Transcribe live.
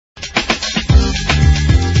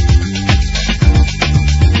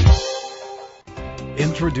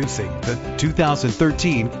Introducing the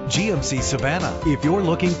 2013 GMC Savana. If you're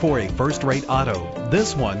looking for a first-rate auto,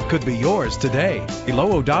 this one could be yours today. A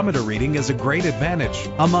low odometer reading is a great advantage.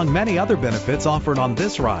 Among many other benefits offered on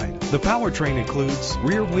this ride, the powertrain includes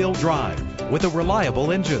rear-wheel drive with a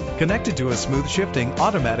reliable engine connected to a smooth shifting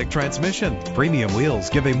automatic transmission. Premium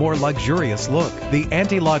wheels give a more luxurious look. The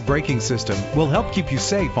anti-lock braking system will help keep you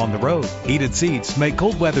safe on the road. Heated seats make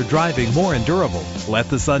cold weather driving more endurable. Let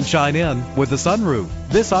the sun shine in with the sunroof.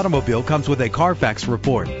 This automobile comes with a Carfax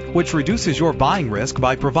report, which reduces your buying risk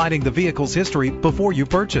by providing the vehicle's history before you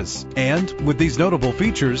purchase. And with these notable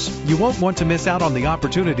features, you won't want to miss out on the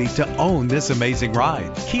opportunity to own this amazing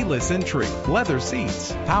ride. Keyless entry, leather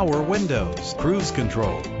seats, power windows, cruise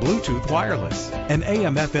control, Bluetooth wireless, an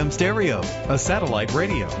AM/FM stereo, a satellite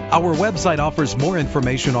radio. Our website offers more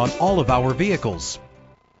information on all of our vehicles.